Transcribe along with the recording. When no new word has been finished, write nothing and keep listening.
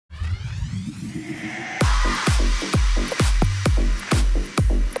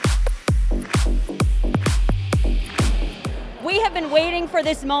for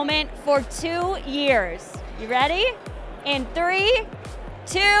this moment for 2 years. You ready? In 3,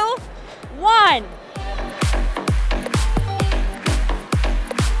 2, 1.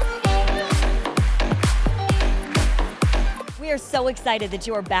 We are so excited that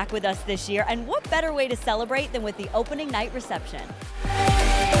you are back with us this year, and what better way to celebrate than with the opening night reception?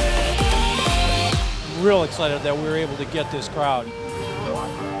 Real excited that we were able to get this crowd.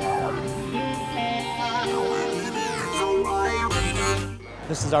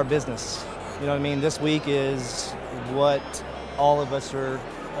 This is our business. You know what I mean? This week is what all of us are,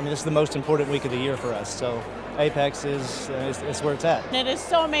 this is the most important week of the year for us. So Apex is where it's at. It is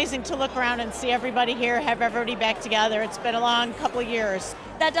so amazing to look around and see everybody here, have everybody back together. It's been a long couple of years.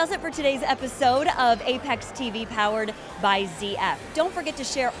 That does it for today's episode of Apex TV powered by ZF. Don't forget to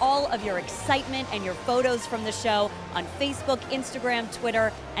share all of your excitement and your photos from the show on Facebook, Instagram,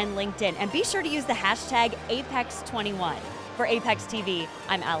 Twitter, and LinkedIn. And be sure to use the hashtag APEX21. For Apex TV,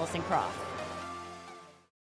 I'm Allison Croft.